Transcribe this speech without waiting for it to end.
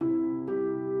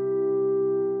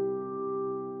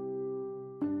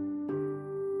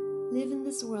Live in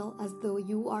this world as though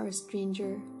you are a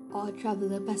stranger or a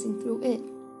traveler passing through it,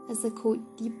 as a quote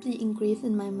deeply engraved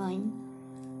in my mind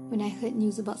when I heard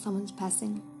news about someone's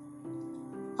passing.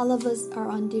 All of us are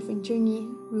on different journey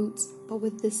routes, but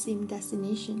with the same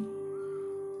destination.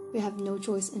 We have no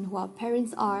choice in who our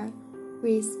parents are.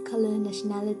 Race, color,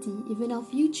 nationality, even our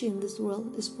future in this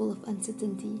world is full of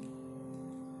uncertainty.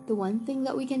 The one thing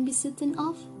that we can be certain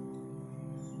of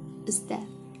is death.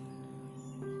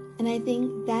 And I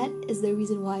think that is the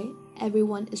reason why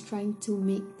everyone is trying to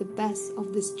make the best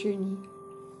of this journey.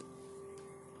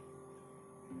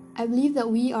 I believe that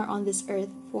we are on this earth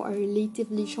for a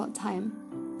relatively short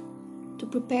time to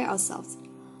prepare ourselves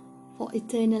for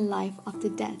eternal life after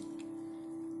death,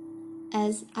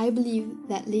 as I believe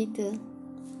that later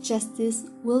justice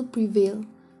will prevail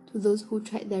to those who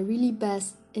tried their really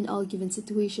best in all given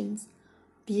situations,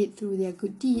 be it through their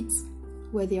good deeds,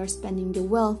 where they are spending their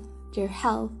wealth, their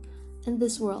health in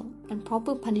this world, and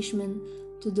proper punishment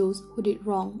to those who did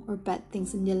wrong or bad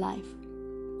things in their life.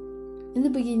 In the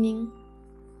beginning,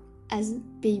 as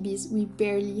babies, we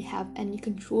barely have any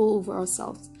control over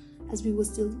ourselves, as we were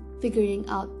still figuring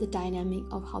out the dynamic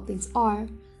of how things are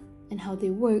and how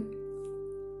they work,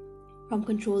 from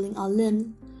controlling our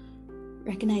limbs,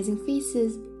 recognizing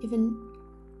faces, even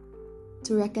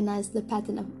to recognize the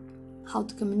pattern of how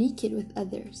to communicate with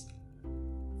others.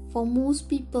 For most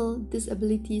people, these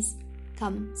abilities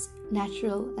comes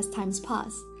natural as times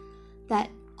pass,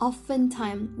 that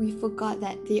oftentimes we forgot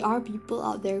that there are people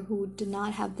out there who do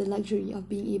not have the luxury of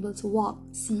being able to walk,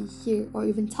 see, hear, or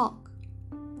even talk.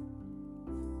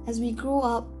 As we grow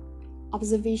up,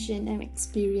 observation and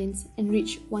experience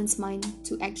enrich one's mind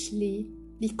to actually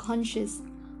be conscious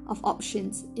of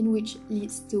options, in which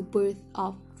leads to birth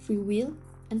of free will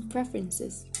and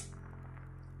preferences.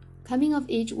 Coming of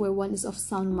age where one is of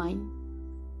sound mind,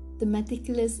 the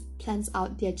meticulous plans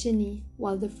out their journey,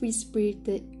 while the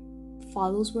free-spirited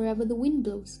follows wherever the wind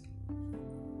blows.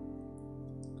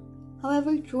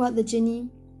 However, throughout the journey,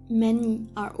 many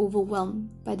are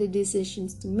overwhelmed by the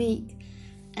decisions to make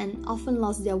and often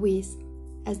lost their ways,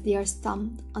 as they are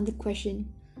stumped on the question,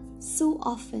 so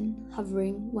often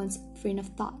hovering one's train of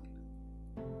thought.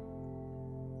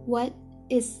 What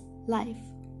is life?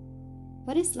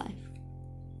 What is life?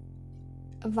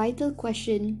 A vital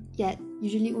question, yet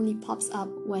usually only pops up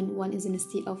when one is in a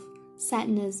state of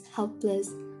sadness, helpless,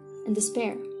 and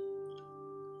despair.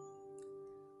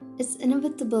 It's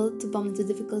inevitable to bump into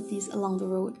difficulties along the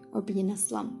road or be in a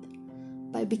slump,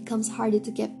 but it becomes harder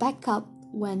to get back up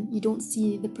when you don't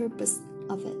see the purpose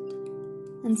of it.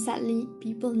 And sadly,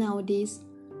 people nowadays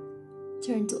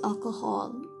turn to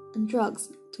alcohol and drugs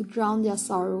to drown their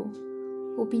sorrow,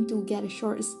 hoping to get a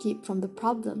short escape from the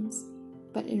problems.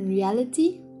 But in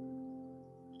reality,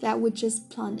 that would just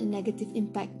plant a negative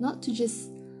impact, not to just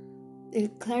the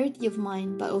clarity of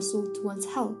mind, but also to one's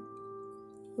health.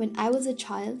 When I was a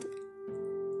child,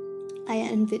 I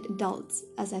envied adults,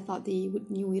 as I thought they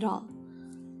would know it all.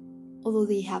 Although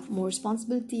they have more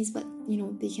responsibilities, but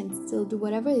they can still do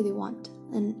whatever they want.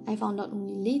 And I found out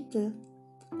only later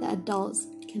that adults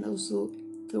can also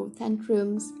throw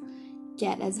tantrums,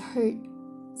 get as hurt,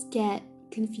 scared,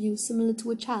 confused, similar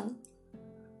to a child.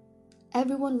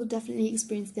 Everyone will definitely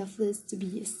experience their feelings to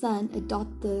be a son, a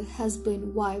daughter,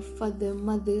 husband, wife, father,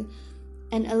 mother,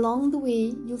 and along the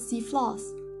way you'll see flaws.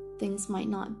 Things might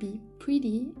not be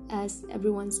pretty, as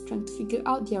everyone's trying to figure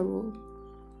out their role.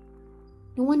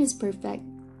 No one is perfect.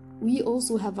 We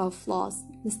also have our flaws,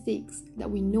 mistakes that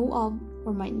we know of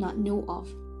or might not know of,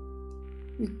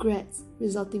 regrets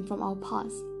resulting from our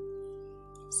past.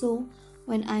 So,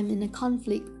 when I'm in a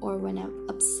conflict or when I'm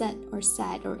upset or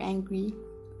sad or angry,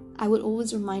 I would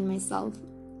always remind myself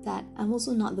that I'm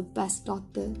also not the best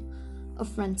doctor or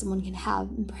friend someone can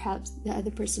have, and perhaps the other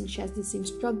person shares the same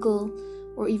struggle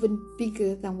or even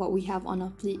bigger than what we have on our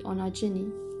plate on our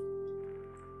journey.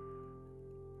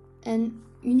 And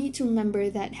you need to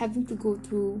remember that having to go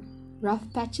through rough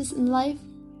patches in life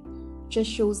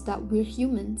just shows that we're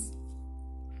humans.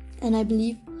 And I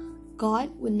believe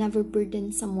God would never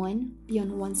burden someone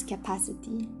beyond one's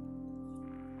capacity.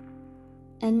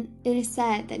 And it is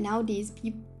sad that nowadays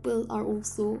people are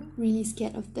also really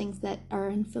scared of things that are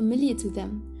unfamiliar to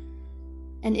them.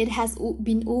 And it has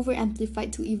been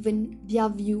over-amplified to even their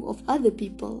view of other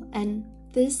people. And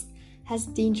this has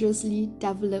dangerously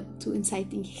developed to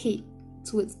inciting hate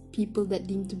towards people that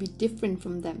deem to be different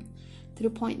from them, to the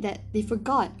point that they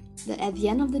forgot that at the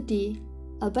end of the day,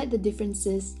 albeit the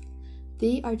differences,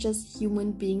 they are just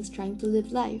human beings trying to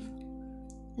live life.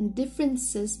 And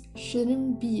differences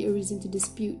shouldn't be a reason to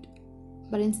dispute,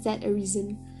 but instead a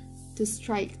reason to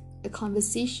strike a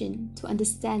conversation to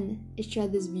understand each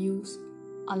other's views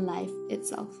on life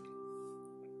itself.